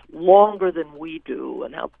last longer than we do,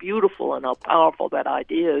 and how beautiful and how powerful that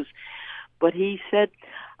idea is. But he said,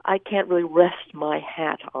 I can't really rest my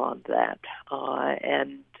hat on that.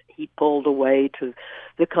 And he pulled away to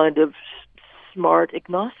the kind of smart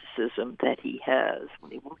agnosticism that he has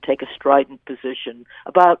when he won't take a strident position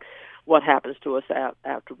about what happens to us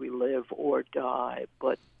after we live or die,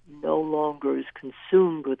 but no longer is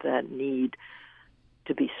consumed with that need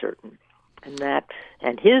to be certain.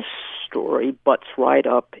 And his story butts right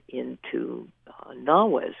up into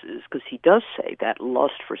Nawaz's, because he does say that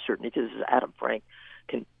lust for certainty, this is Adam Frank,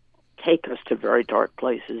 can take us to very dark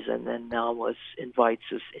places, and then Nawaz invites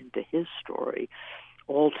us into his story,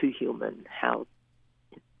 all too human, how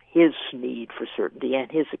his need for certainty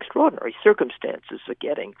and his extraordinary circumstances of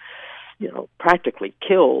getting, practically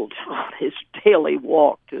killed on his daily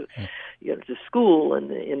walk to school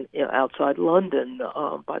in outside London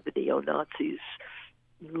by the neo-Nazis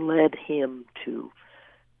led him to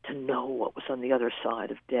know what was on the other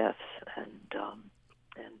side of death and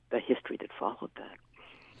the history that followed that.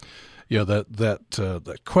 Yeah,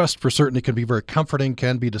 that quest for certainty can be very comforting,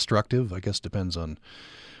 can be destructive. I guess depends on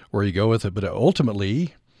where you go with it. But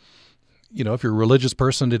ultimately, if you're a religious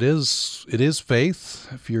person, it is faith.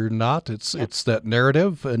 If you're not, it's that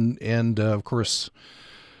narrative, and of course,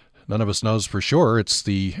 none of us knows for sure. It's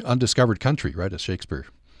the undiscovered country, right? As Shakespeare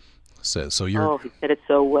says. So you're. Oh, he said it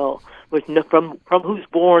so well. From whose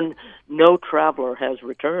bourne no traveler has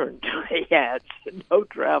returned. He adds, no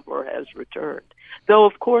traveler has returned. Though,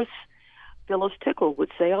 of course, Phyllis Tickle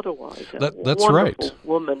would say otherwise. That's right.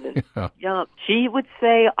 Woman, and she would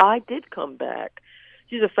say, "I did come back."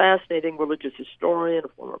 She's a fascinating religious historian, a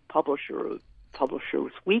former publisher of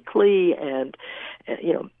Publishers Weekly, and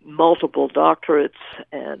multiple doctorates,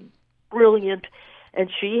 and brilliant.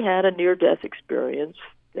 And she had a near-death experience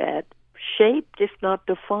that shaped, if not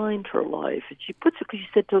defined, her life. And she puts it, because she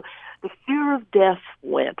said, the fear of death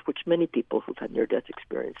went, which many people who've had near-death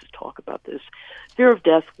experiences talk about this. Fear of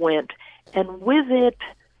death went, and with it,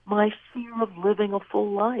 my fear of living a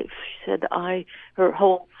full life. She said, her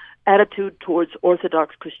whole attitude towards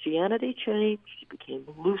Orthodox Christianity changed. She became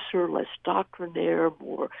looser, less doctrinaire,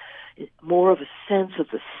 more of a sense of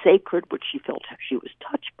the sacred, which she felt she was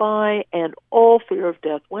touched by, and all fear of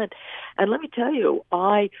death went. And let me tell you,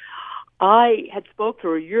 I had spoke to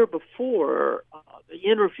her a year before the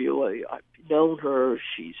interview. I've known her.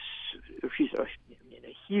 She's a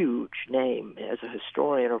huge name as a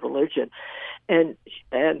historian of religion, and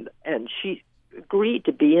she agreed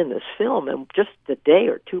to be in this film. And just the day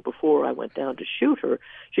or two before I went down to shoot her,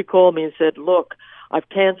 she called me and said, "Look, I've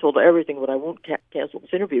canceled everything, but I won't cancel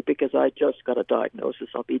this interview because I just got a diagnosis.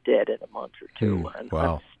 I'll be dead in a month or two." And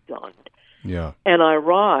wow. I'm stunned. Yeah. And I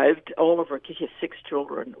arrived, all of her, she has 6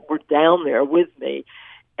 children, were down there with me.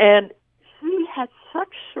 And she had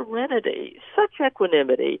such serenity, such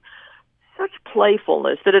equanimity, such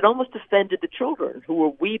playfulness that it almost offended the children who were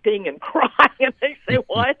weeping and crying. And they say,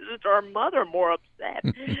 "Why isn't our mother more upset?"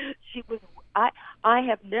 She was, I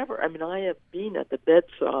have never, I have been at the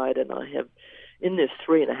bedside, and I have, in this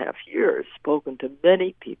 3.5 years, spoken to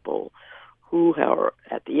many people who are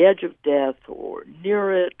at the edge of death or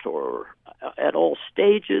near it or at all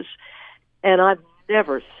stages, and I've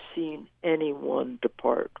never seen anyone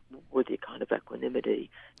depart with the kind of equanimity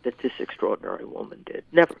that this extraordinary woman did.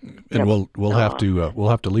 Never. And we'll have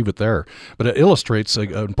to leave it there. But it illustrates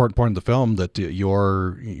an important point of the film that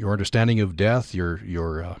your understanding of death, your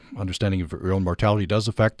understanding of your own mortality does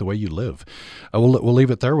affect the way you live. We'll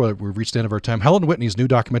leave it there. We've reached the end of our time. Helen Whitney's new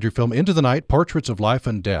documentary film, Into the Night: Portraits of Life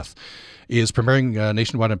and Death, is premiering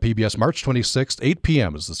nationwide on PBS March 26th, 8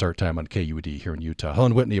 p.m. is the start time on KUED here in Utah.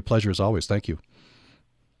 Helen Whitney, a pleasure as always. Thank you.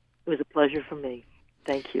 It was a pleasure for me.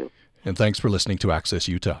 Thank you. And thanks for listening to Access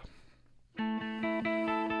Utah.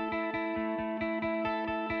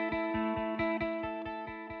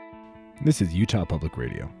 This is Utah Public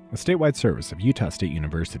Radio, a statewide service of Utah State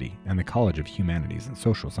University and the College of Humanities and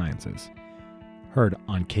Social Sciences. Heard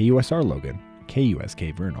on KUSR Logan,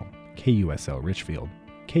 KUSK Vernal, KUSL Richfield,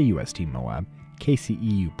 KUST Moab,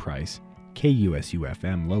 KCEU Price,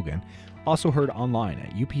 KUSU-FM Logan, also heard online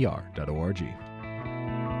at upr.org.